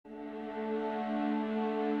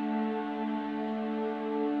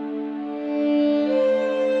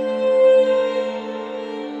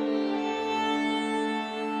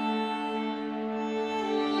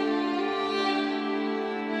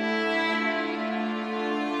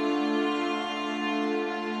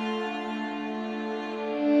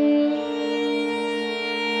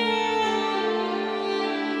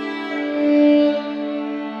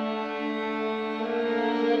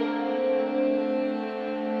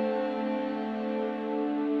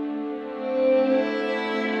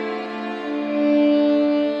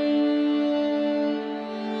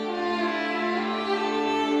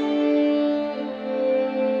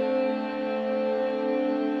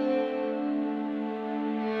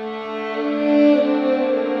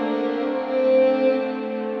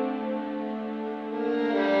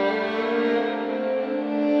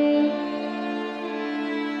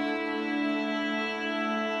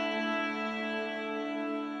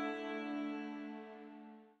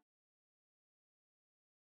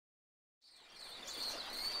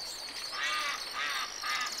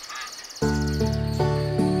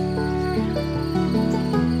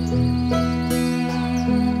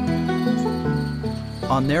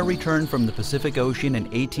On their return from the Pacific Ocean in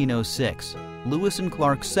 1806, Lewis and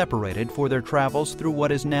Clark separated for their travels through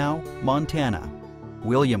what is now Montana.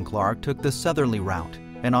 William Clark took the southerly route,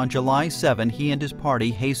 and on July 7 he and his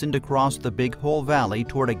party hastened across the Big Hole Valley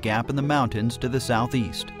toward a gap in the mountains to the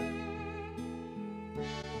southeast.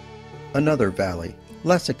 Another valley,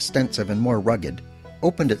 less extensive and more rugged,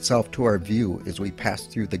 opened itself to our view as we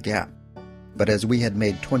passed through the gap. But as we had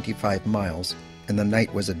made 25 miles and the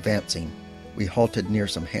night was advancing, we halted near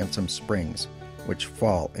some handsome springs, which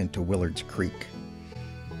fall into Willard's Creek.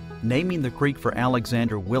 Naming the creek for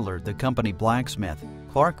Alexander Willard, the company blacksmith,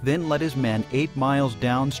 Clark then led his men 8 miles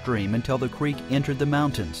downstream until the creek entered the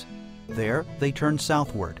mountains. There, they turned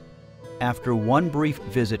southward. After one brief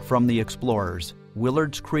visit from the explorers,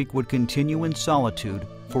 Willard's Creek would continue in solitude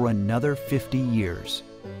for another 50 years.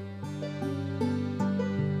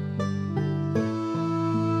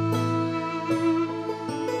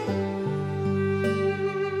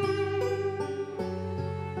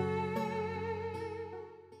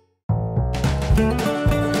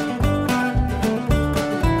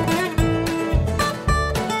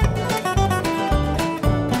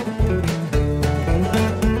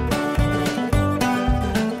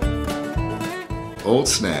 Old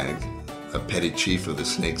Snag, a petty chief of the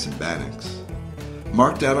Snakes and Bannacks,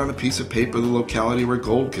 marked out on a piece of paper the locality where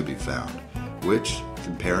gold could be found, which,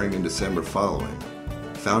 comparing in December following,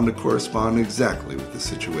 found to correspond exactly with the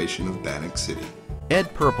situation of Bannack City.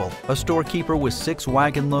 Ed Purple, a storekeeper with 6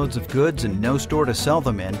 wagon loads of goods and no store to sell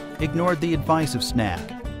them in, ignored the advice of Snag.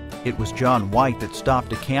 It was John White that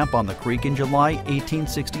stopped to camp on the creek in July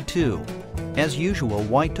 1862. As usual,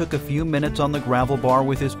 White took a few minutes on the gravel bar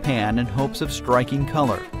with his pan in hopes of striking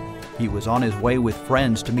color. He was on his way with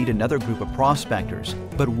friends to meet another group of prospectors,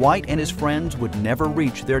 but White and his friends would never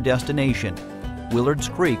reach their destination. Willard's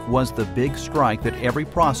Creek was the big strike that every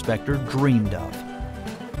prospector dreamed of.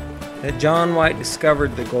 That John White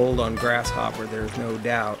discovered the gold on Grasshopper, there's no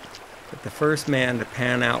doubt, but the first man to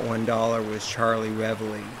pan out $1 was Charlie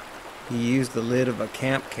Reveille. He used the lid of a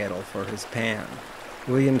camp kettle for his pan.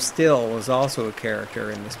 William Still was also a character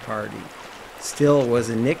in this party. Still was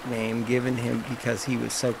a nickname given him because he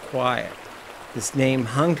was so quiet. This name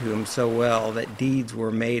hung to him so well that deeds were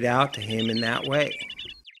made out to him in that way.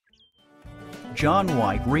 John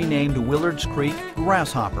White renamed Willard's Creek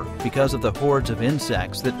Grasshopper because of the hordes of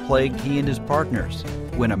insects that plagued he and his partners.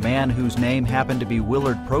 When a man whose name happened to be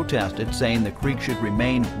Willard protested, saying the creek should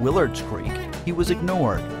remain Willard's Creek, he was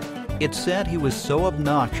ignored. It's said he was so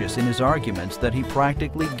obnoxious in his arguments that he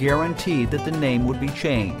practically guaranteed that the name would be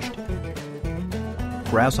changed.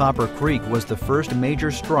 Grasshopper Creek was the first major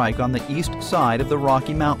strike on the east side of the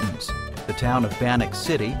Rocky Mountains. The town of Bannack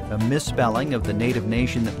City, a misspelling of the native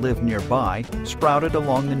nation that lived nearby, sprouted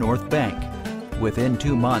along the north bank. Within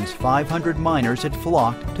 2 months, 500 miners had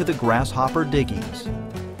flocked to the Grasshopper diggings.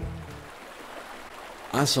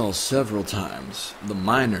 I saw several times the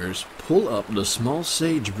miners pull up the small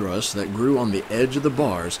sagebrush that grew on the edge of the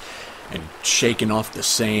bars and shaking off the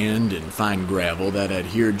sand and fine gravel that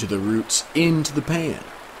adhered to the roots into the pan,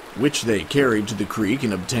 which they carried to the creek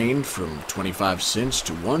and obtained from 25 cents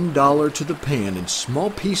to $1 to the pan in small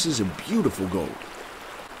pieces of beautiful gold.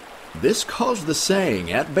 This caused the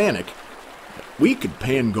saying at Bannack that we could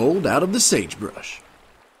pan gold out of the sagebrush.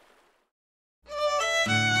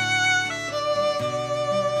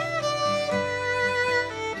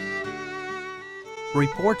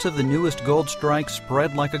 Reports of the newest gold strike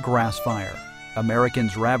spread like a grass fire.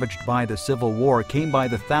 Americans ravaged by the Civil War came by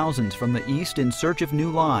the thousands from the east in search of new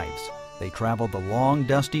lives. They traveled the long,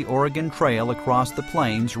 dusty Oregon Trail across the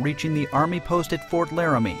plains, reaching the Army post at Fort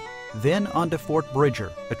Laramie, then onto Fort Bridger,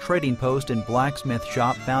 a trading post and blacksmith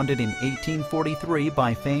shop founded in 1843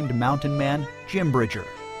 by famed mountain man Jim Bridger.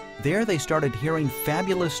 There they started hearing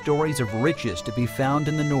fabulous stories of riches to be found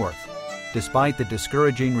in the north. Despite the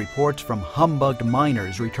discouraging reports from humbugged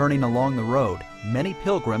miners returning along the road, many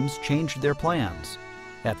pilgrims changed their plans.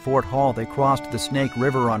 At Fort Hall, they crossed the Snake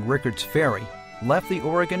River on Rickards Ferry, left the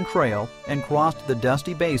Oregon Trail, and crossed the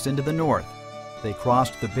Dusty Basin to the north. They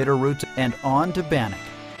crossed the Bitter Roots and on to Bannack.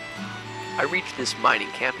 I reached this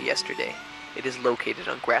mining camp yesterday. It is located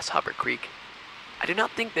on Grasshopper Creek. I do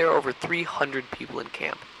not think there are over 300 people in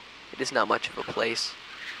camp. It is not much of a place.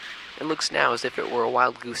 It looks now as if it were a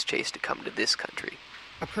wild goose chase to come to this country.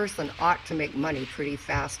 A person ought to make money pretty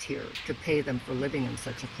fast here to pay them for living in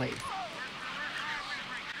such a place.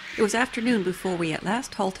 It was afternoon before we at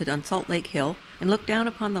last halted on Salt Lake Hill and looked down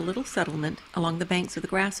upon the little settlement along the banks of the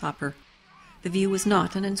Grasshopper. The view was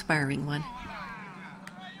not an inspiring one.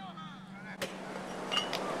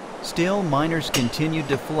 Still, miners continued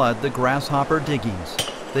to flood the Grasshopper diggings.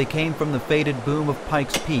 They came from the faded boom of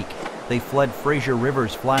Pikes Peak. They fled Fraser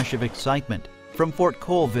River's flash of excitement, from Fort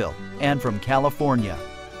Colville, and from California.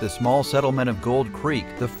 The small settlement of Gold Creek,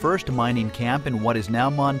 the first mining camp in what is now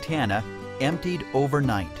Montana, emptied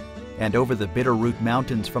overnight. And over the Bitterroot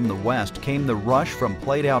Mountains from the west came the rush from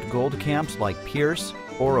played-out gold camps like Pierce,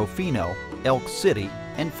 Orofino, Elk City,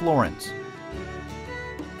 and Florence.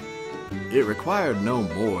 It required no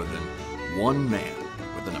more than one man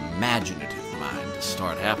with an imaginative mind to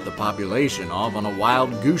start half the population off on a wild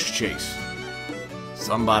goose chase.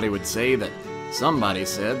 Somebody would say that somebody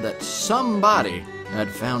said that somebody had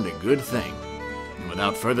found a good thing. And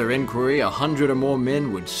without further inquiry, 100 or more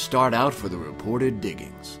men would start out for the reported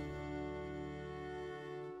diggings.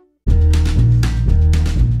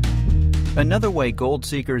 Another way gold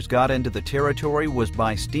seekers got into the territory was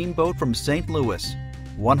by steamboat from St. Louis.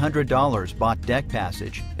 $100 bought deck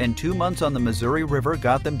passage, and 2 months on the Missouri River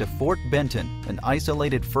got them to Fort Benton, an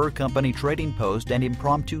isolated fur company trading post and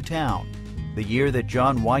impromptu town. The year that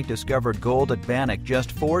John White discovered gold at Bannack,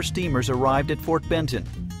 just 4 steamers arrived at Fort Benton.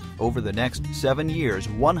 Over the next 7 years,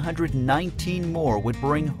 119 more would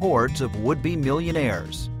bring hordes of would-be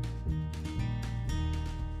millionaires.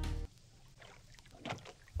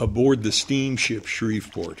 Aboard the steamship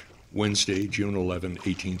Shreveport, Wednesday, June 11,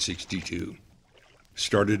 1862.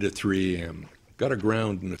 Started at 3 a.m. Got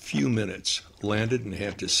aground in a few minutes, landed and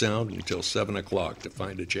had to sound until 7 o'clock to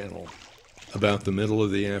find a channel. About the middle of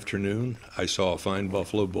the afternoon, I saw a fine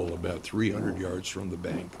buffalo bull about 300 yards from the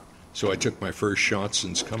bank. So I took my first shot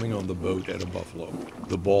since coming on the boat at a buffalo,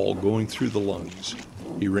 the ball going through the lungs.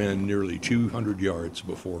 He ran nearly 200 yards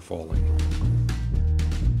before falling.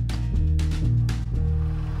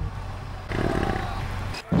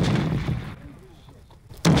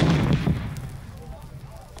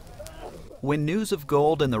 When news of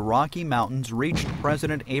gold in the Rocky Mountains reached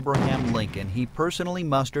President Abraham Lincoln, he personally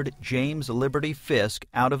mustered James Liberty Fisk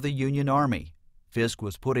out of the Union Army. Fisk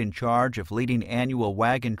was put in charge of leading annual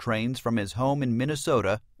wagon trains from his home in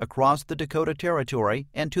Minnesota across the Dakota Territory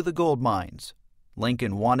and to the gold mines.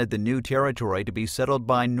 Lincoln wanted the new territory to be settled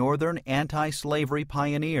by northern anti-slavery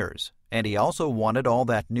pioneers, and he also wanted all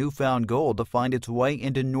that newfound gold to find its way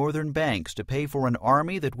into northern banks to pay for an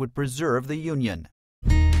army that would preserve the Union.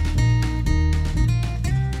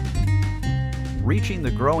 Reaching the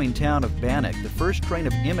growing town of Bannack, the first train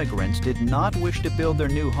of immigrants did not wish to build their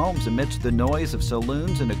new homes amidst the noise of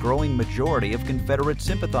saloons and a growing majority of Confederate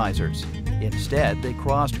sympathizers. Instead, they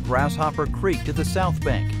crossed Grasshopper Creek to the south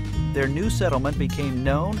bank. Their new settlement became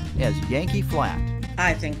known as Yankee Flat.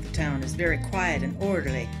 I think the town is very quiet and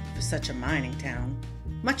orderly for such a mining town,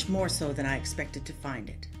 much more so than I expected to find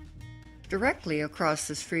it. Directly across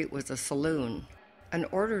the street was a saloon, an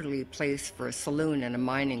orderly place for a saloon in a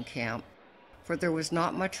mining camp, for there was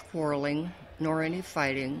not much quarreling, nor any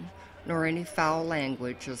fighting, nor any foul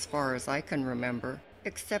language as far as I can remember,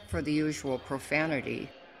 except for the usual profanity,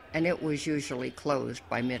 and it was usually closed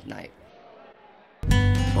by midnight.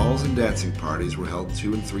 Balls and dancing parties were held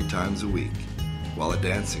 2 and 3 times a week, while a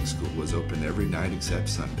dancing school was open every night except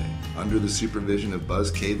Sunday, under the supervision of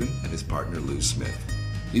Buzz Caven and his partner Lou Smith.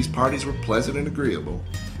 These parties were pleasant and agreeable,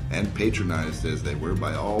 and patronized as they were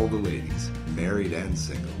by all the ladies, married and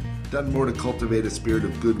single, done more to cultivate a spirit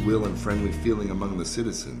of goodwill and friendly feeling among the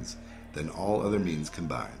citizens than all other means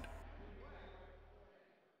combined.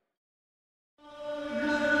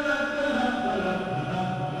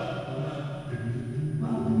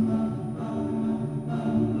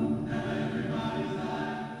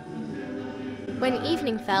 When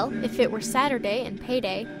evening fell, if it were Saturday and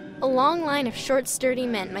payday, a long line of short, sturdy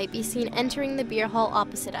men might be seen entering the beer hall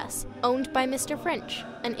opposite us, owned by Mr. French,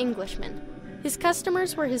 an Englishman. His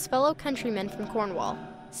customers were his fellow countrymen from Cornwall.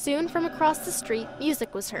 Soon from across the street,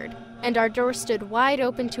 music was heard, and our door stood wide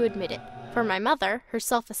open to admit it, for my mother,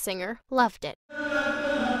 herself a singer, loved it.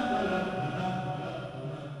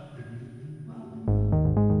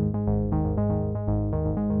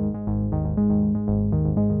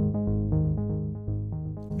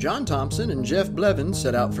 John Thompson and Jeff Blevins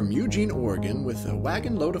set out from Eugene, Oregon with a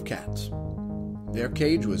wagon load of cats. Their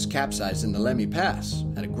cage was capsized in the Lemmy Pass,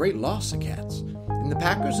 at a great loss of cats, and the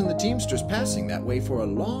packers and the teamsters passing that way for a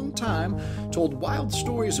long time told wild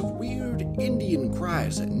stories of weird Indian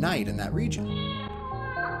cries at night in that region.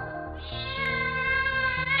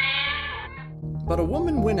 But a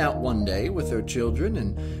woman went out one day with her children,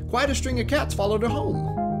 and quite a string of cats followed her home.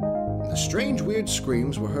 The strange, weird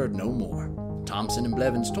screams were heard no more. Thompson and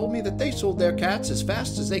Blevins told me that they sold their cats as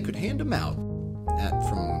fast as they could hand them out, at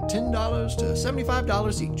from $10 to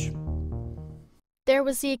 $75 each. There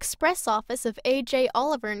was the express office of A.J.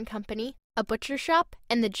 Oliver and Company, a butcher shop,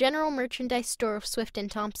 and the general merchandise store of Swift and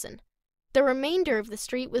Thompson. The remainder of the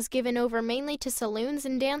street was given over mainly to saloons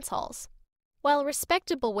and dance halls. While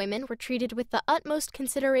respectable women were treated with the utmost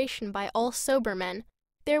consideration by all sober men,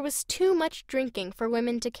 there was too much drinking for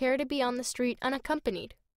women to care to be on the street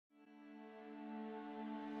unaccompanied.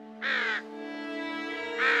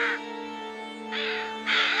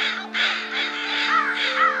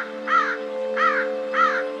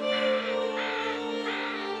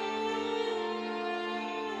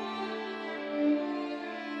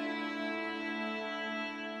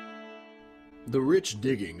 The rich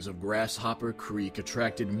diggings of Grasshopper Creek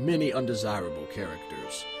attracted many undesirable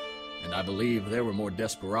characters, and I believe there were more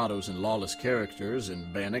desperados and lawless characters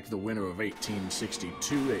in Bannack the winter of 1862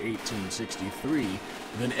 to 1863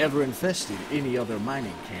 than ever infested any other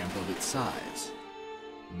mining camp of its size.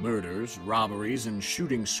 Murders, robberies, and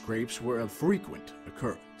shooting scrapes were of frequent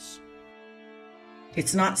occurrence.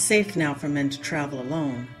 It's not safe now for men to travel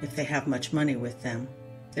alone if they have much money with them.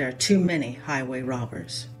 There are too many highway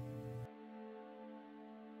robbers.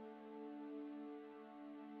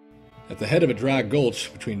 At the head of a dry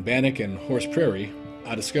gulch between Bannack and Horse Prairie,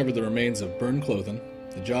 I discovered the remains of burned clothing,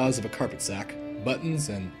 the jaws of a carpet sack, buttons,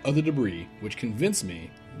 and other debris, which convinced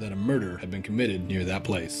me that a murder had been committed near that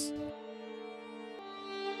place.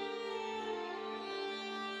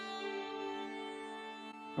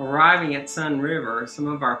 Arriving at Sun River, some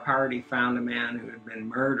of our party found a man who had been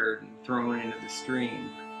murdered and thrown into the stream.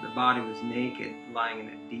 The body was naked, lying in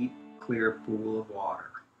a deep, clear pool of water.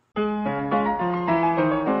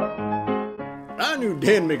 I knew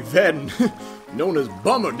Dan McFadden, known as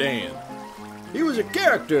Bummer Dan. He was a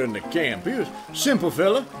character in the camp. He was a simple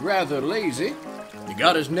fella, rather lazy. He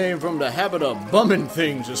got his name from the habit of bumming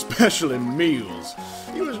things, especially meals.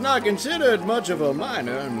 He was not considered much of a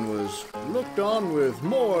miner and was looked on with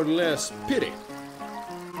more or less pity.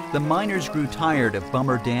 The miners grew tired of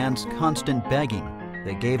Bummer Dan's constant begging.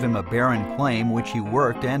 They gave him a barren claim which he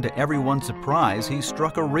worked, and to everyone's surprise, he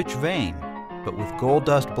struck a rich vein. But with gold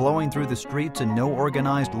dust blowing through the streets and no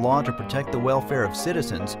organized law to protect the welfare of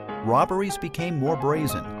citizens, robberies became more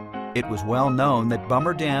brazen. It was well known that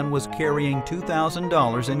Bummer Dan was carrying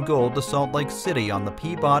 $2,000 in gold to Salt Lake City on the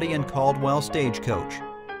Peabody and Caldwell stagecoach.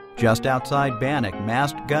 Just outside Bannack,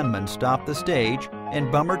 masked gunmen stopped the stage,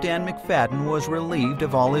 and Bummer Dan McFadden was relieved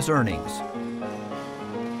of all his earnings.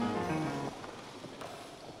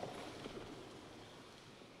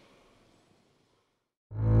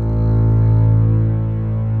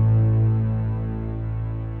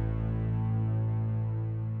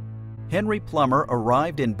 Henry Plummer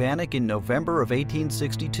arrived in Bannack in November of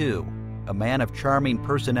 1862. A man of charming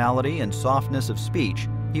personality and softness of speech,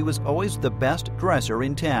 he was always the best dresser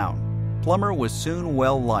in town. Plummer was soon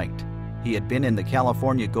well liked. He had been in the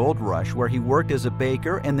California Gold Rush, where he worked as a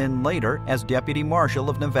baker and then later as deputy marshal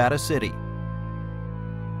of Nevada City.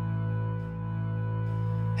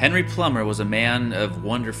 Henry Plummer was a man of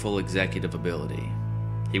wonderful executive ability.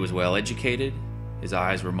 He was well educated, his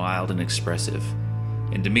eyes were mild and expressive.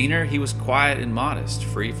 In demeanor, he was quiet and modest,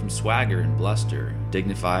 free from swagger and bluster,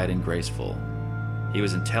 dignified and graceful. He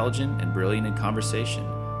was intelligent and brilliant in conversation,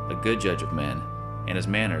 a good judge of men, and his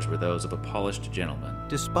manners were those of a polished gentleman.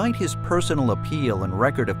 Despite his personal appeal and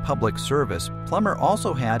record of public service, Plummer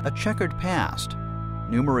also had a checkered past.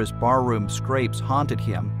 Numerous barroom scrapes haunted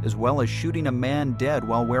him, as well as shooting a man dead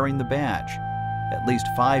while wearing the badge. At least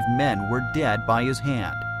 5 men were dead by his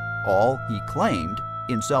hand, all, he claimed,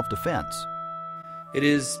 in self-defense. It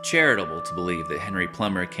is charitable to believe that Henry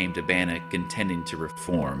Plummer came to Bannack intending to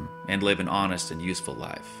reform and live an honest and useful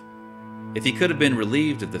life. If he could have been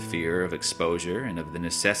relieved of the fear of exposure and of the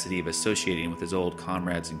necessity of associating with his old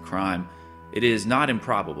comrades in crime, it is not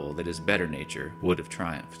improbable that his better nature would have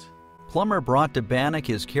triumphed. Plummer brought to Bannack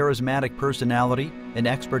his charismatic personality, an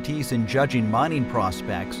expertise in judging mining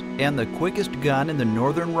prospects, and the quickest gun in the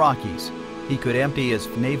northern Rockies. He could empty his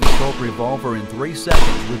Navy Colt revolver in 3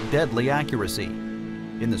 seconds with deadly accuracy.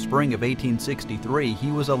 In the spring of 1863,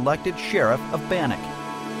 he was elected sheriff of Bannack.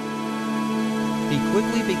 He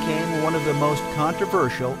quickly became one of the most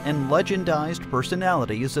controversial and legendized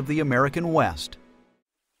personalities of the American West.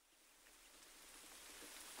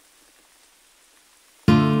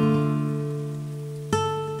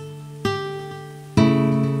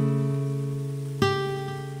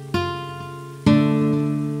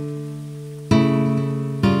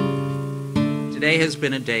 Today has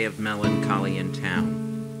been a day of melancholy in town.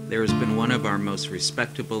 There has been one of our most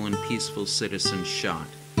respectable and peaceful citizens shot.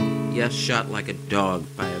 Yes, shot like a dog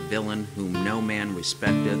by a villain whom no man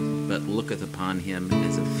respecteth, but looketh upon him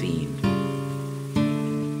as a fiend.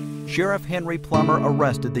 Sheriff Henry Plummer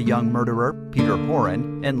arrested the young murderer, Peter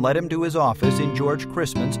Horan, and led him to his office in George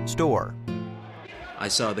Crispin's store. I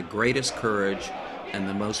saw the greatest courage and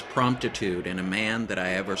the most promptitude in a man that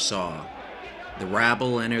I ever saw. The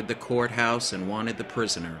rabble entered the courthouse and wanted the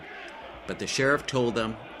prisoner, but the sheriff told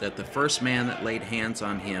them that the first man that laid hands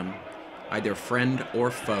on him, either friend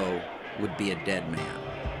or foe, would be a dead man.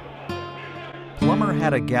 Plummer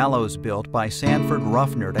had a gallows built by Sanford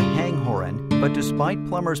Ruffner to hang Horan, but despite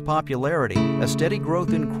Plummer's popularity, a steady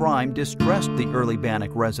growth in crime distressed the early Bannack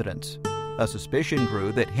residents. A suspicion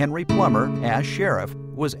grew that Henry Plummer, as sheriff,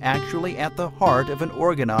 was actually at the heart of an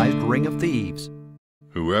organized ring of thieves.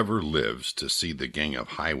 Whoever lives to see the gang of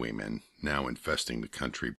highwaymen now infesting the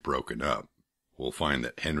country broken up will find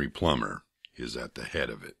that Henry Plummer is at the head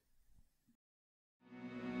of it.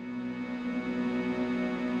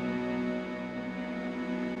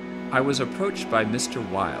 I was approached by Mr.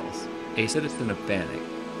 Wiles, a citizen of Bannack,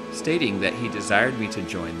 stating that he desired me to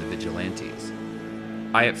join the Vigilantes.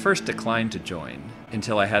 I at first declined to join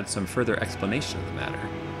until I had some further explanation of the matter,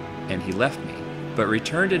 and he left me, but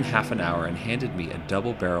returned in half an hour and handed me a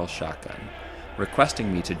double-barrel shotgun,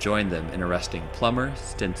 requesting me to join them in arresting Plummer,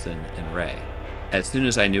 Stinson, and Ray. As soon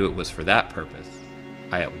as I knew it was for that purpose,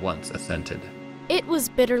 I at once assented. It was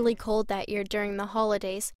bitterly cold that year during the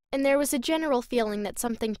holidays, and there was a general feeling that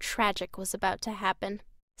something tragic was about to happen.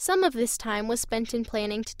 Some of this time was spent in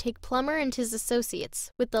planning to take Plummer and his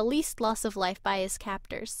associates with the least loss of life by his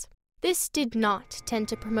captors. This did not tend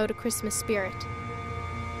to promote a Christmas spirit.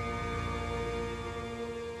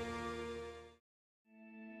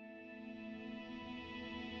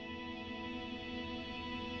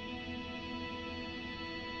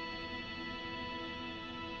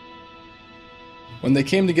 When they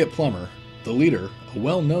came to get Plummer, the leader, a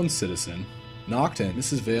well-known citizen, knocked and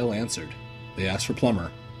Mrs. Vale answered. They asked for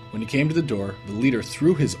Plummer. When he came to the door, the leader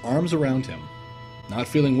threw his arms around him. Not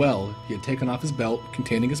feeling well, he had taken off his belt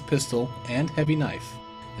containing his pistol and heavy knife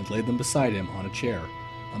and laid them beside him on a chair.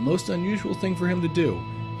 A most unusual thing for him to do.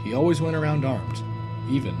 He always went around armed,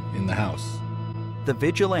 even in the house. The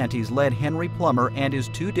Vigilantes led Henry Plummer and his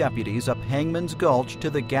two deputies up Hangman's Gulch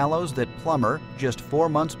to the gallows that Plummer, just 4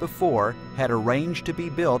 months before, had arranged to be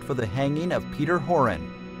built for the hanging of Peter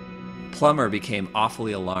Horan. Plummer became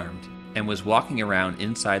awfully alarmed and was walking around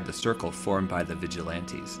inside the circle formed by the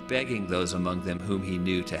Vigilantes, begging those among them whom he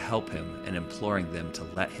knew to help him and imploring them to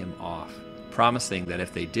let him off, promising that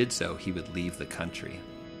if they did so, he would leave the country.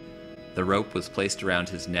 The rope was placed around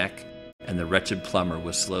his neck, and the wretched Plummer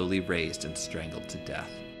was slowly raised and strangled to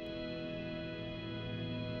death.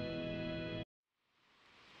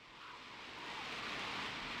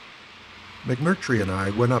 McMurtry and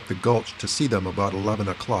I went up the gulch to see them about 11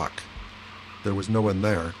 o'clock. There was no one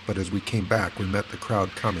there, but as we came back, we met the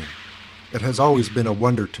crowd coming. It has always been a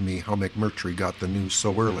wonder to me how McMurtry got the news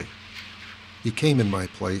so early. He came in my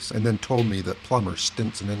place and then told me that Plummer,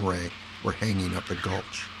 Stinson, and Ray were hanging up the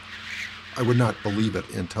gulch. I would not believe it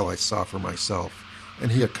until I saw for myself,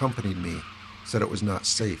 and he accompanied me, said it was not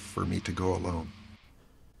safe for me to go alone.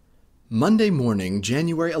 Monday morning,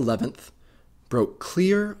 January 11th, broke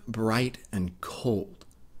clear, bright, and cold.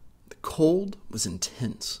 The cold was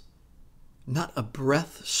intense. Not a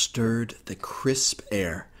breath stirred the crisp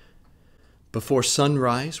air. Before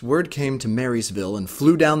sunrise, word came to Marysville and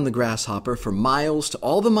flew down the Grasshopper for miles to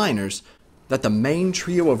all the miners that the main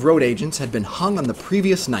trio of road agents had been hung on the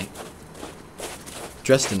previous night.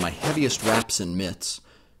 Dressed in my heaviest wraps and mitts,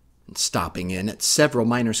 and stopping in at several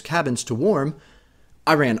miners' cabins to warm,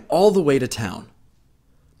 I ran all the way to town.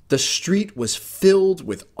 The street was filled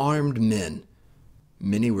with armed men.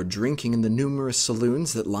 Many were drinking in the numerous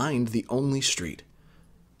saloons that lined the only street,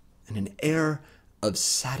 and an air of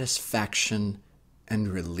satisfaction and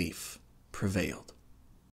relief prevailed.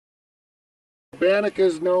 Bannack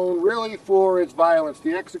is known really for its violence.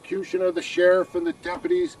 The execution of the sheriff and the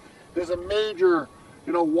deputies is a major,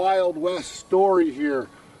 Wild West story here.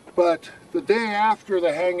 But the day after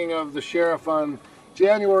the hanging of the sheriff on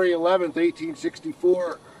January 11th,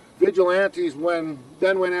 1864, Vigilantes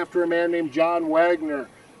then went after a man named John Wagner.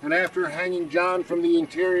 And after hanging John from the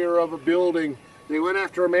interior of a building, they went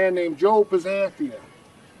after a man named Joe Pisanthia.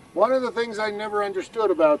 One of the things I never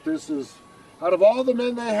understood about this is, out of all the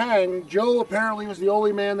men they hanged, Joe apparently was the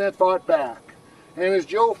only man that fought back. And as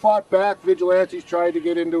Joe fought back, Vigilantes tried to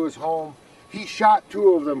get into his home. He shot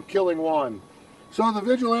 2 of them, killing 1. So the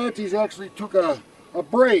Vigilantes actually took a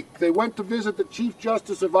break. They went to visit the Chief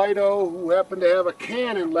Justice of Idaho, who happened to have a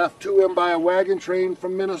cannon left to him by a wagon train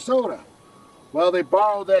from Minnesota. Well, they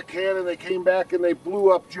borrowed that cannon, they came back and they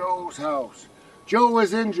blew up Joe's house. Joe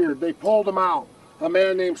was injured. They pulled him out. a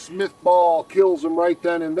man named Smith Ball kills him right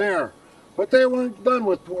then and there. But they weren't done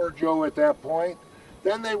with poor Joe at that point.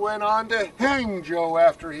 Then they went on to hang Joe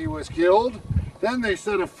after he was killed. Then they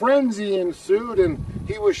said a frenzy ensued and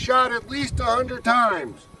he was shot at least 100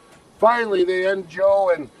 times. Finally, they end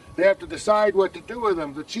Joe and they have to decide what to do with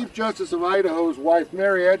him. The Chief Justice of Idaho's wife,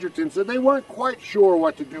 Mary Edgerton, said they weren't quite sure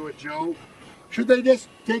what to do with Joe. Should they just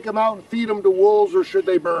take him out and feed him to wolves, or should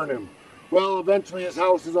they burn him? Well, eventually his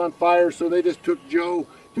house is on fire, so they just took Joe,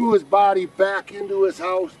 threw his body back into his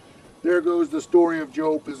house. There goes the story of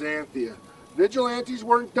Joe Pisanthia. Vigilantes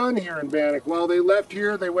weren't done here in Bannack. While they left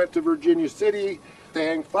here, they went to Virginia City. They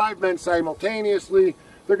hanged 5 men simultaneously.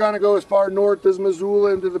 They're going to go as far north as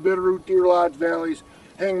Missoula into the Bitterroot, Deer Lodge valleys,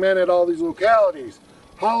 hang men at all these localities.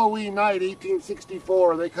 Halloween night,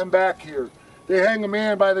 1864, they come back here. They hang a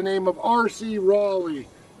man by the name of R.C. Raleigh,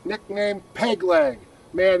 nicknamed Pegleg.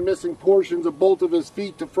 Man missing portions of both of his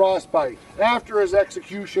feet to frostbite. After his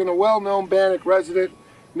execution, a well-known Bannack resident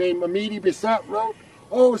named Amity Bissett wrote,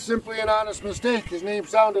 "Oh, simply an honest mistake. His name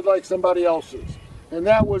sounded like somebody else's." And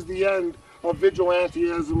that was the end of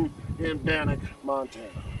vigilantism in Bannack, Montana.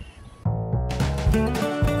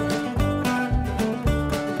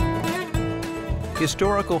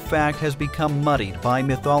 Historical fact has become muddied by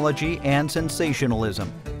mythology and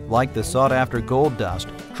sensationalism. Like the sought-after gold dust,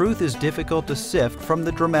 truth is difficult to sift from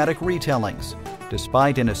the dramatic retellings.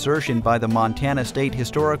 Despite an assertion by the Montana State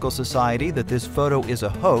Historical Society that this photo is a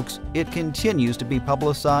hoax, it continues to be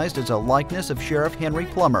publicized as a likeness of Sheriff Henry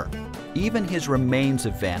Plummer. Even his remains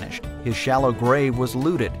have vanished. His shallow grave was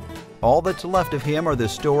looted. All that's left of him are the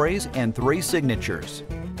stories and 3 signatures.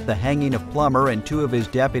 The hanging of Plummer and 2 of his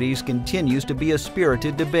deputies continues to be a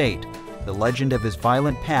spirited debate. The legend of his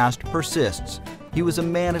violent past persists. He was a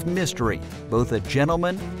man of mystery, both a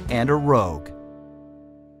gentleman and a rogue.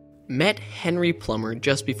 Met Henry Plummer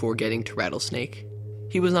just before getting to Rattlesnake.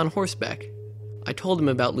 He was on horseback. I told him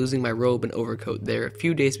about losing my robe and overcoat there a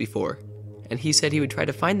few days before, and he said he would try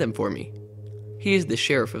to find them for me. He is the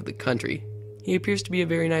sheriff of the country. He appears to be a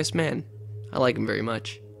very nice man. I like him very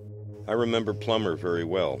much. I remember Plummer very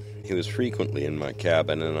well. He was frequently in my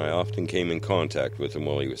cabin, and I often came in contact with him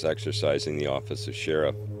while he was exercising the office of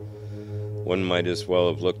sheriff. One might as well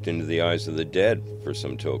have looked into the eyes of the dead for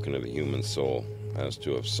some token of a human soul, as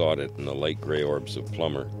to have sought it in the light gray orbs of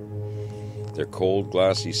Plummer. Their cold,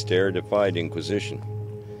 glassy stare defied inquisition.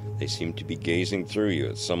 They seemed to be gazing through you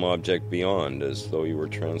at some object beyond, as though you were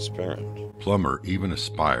transparent. Plummer even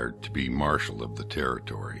aspired to be Marshal of the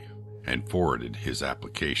Territory, and forwarded his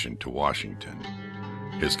application to Washington.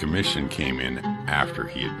 His commission came in after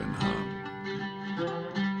he had been hung.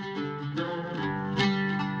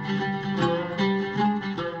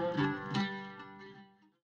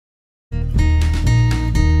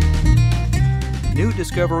 New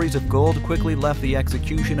discoveries of gold quickly left the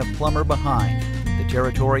execution of Plummer behind. The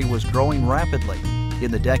territory was growing rapidly.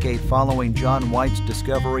 In the decade following John White's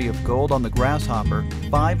discovery of gold on the Grasshopper,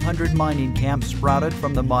 500 mining camps sprouted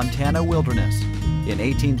from the Montana wilderness. In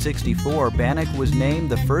 1864, Bannack was named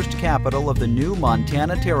the first capital of the new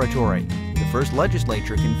Montana Territory. The first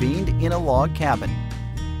legislature convened in a log cabin.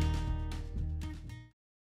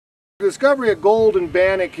 The discovery of gold in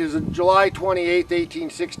Bannack is on July 28,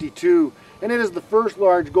 1862, and it is the first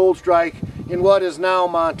large gold strike in what is now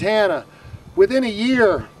Montana. Within a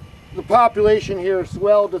year, the population here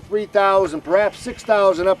swelled to 3,000, perhaps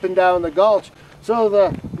 6,000 up and down the gulch. So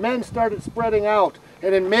the men started spreading out.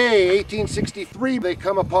 And in May 1863, they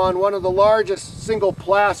come upon one of the largest single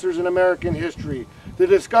placers in American history, the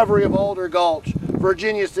discovery of Alder Gulch,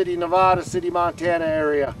 Virginia City, Nevada City, Montana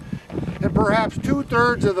area. And perhaps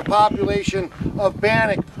 2/3 of the population of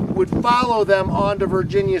Bannack would follow them on to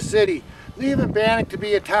Virginia City, leaving Bannack to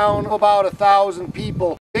be a town of about 1,000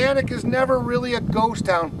 people. Bannack is never really a ghost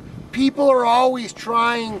town. People are always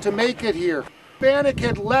trying to make it here. Bannack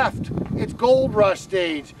had left its gold rush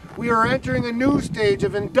stage. We are entering a new stage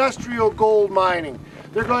of industrial gold mining.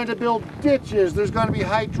 They're going to build ditches, there's going to be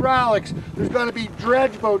hydraulics, there's going to be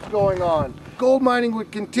dredge boats going on. Gold mining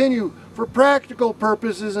would continue for practical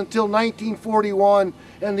purposes until 1941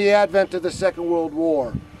 and the advent of the Second World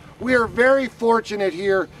War. We are very fortunate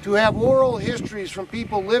here to have oral histories from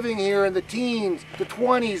people living here in the teens, the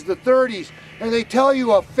 20s, the 30s, and they tell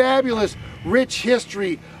you a fabulous, rich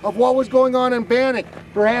history of what was going on in Bannack,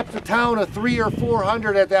 perhaps a town of 300 or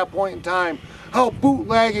 400 at that point in time, how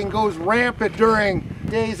bootlegging goes rampant during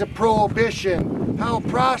days of Prohibition, how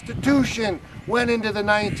prostitution went into the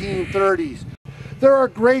 1930s. There are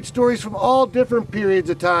great stories from all different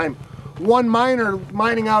periods of time. One miner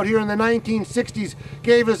mining out here in the 1960s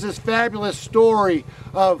gave us this fabulous story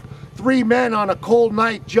of 3 men on a cold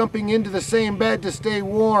night jumping into the same bed to stay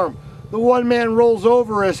warm. The one man rolls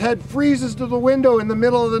over, his head freezes to the window in the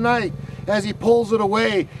middle of the night. As he pulls it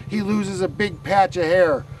away, he loses a big patch of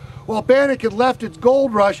hair. While Bannack had left its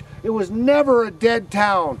gold rush, it was never a dead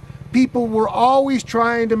town. People were always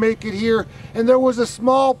trying to make it here, and there was a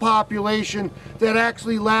small population that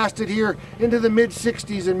actually lasted here into the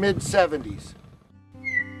mid-60s and mid-70s.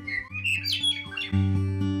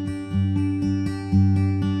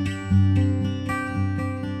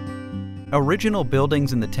 Original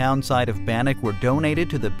buildings in the town site of Bannack were donated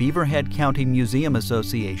to the Beaverhead County Museum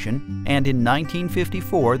Association, and in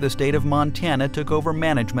 1954 the state of Montana took over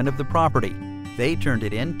management of the property. They turned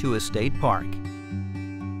it into a state park.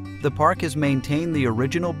 The park has maintained the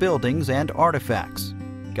original buildings and artifacts.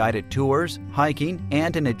 Guided tours, hiking,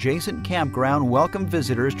 and an adjacent campground welcome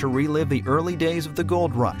visitors to relive the early days of the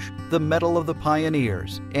gold rush, the mettle of the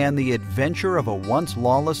pioneers, and the adventure of a once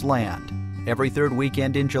lawless land. Every third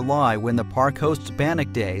weekend in July, when the park hosts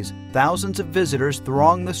Bannack Days, thousands of visitors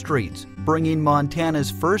throng the streets, bringing Montana's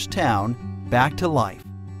first town back to life.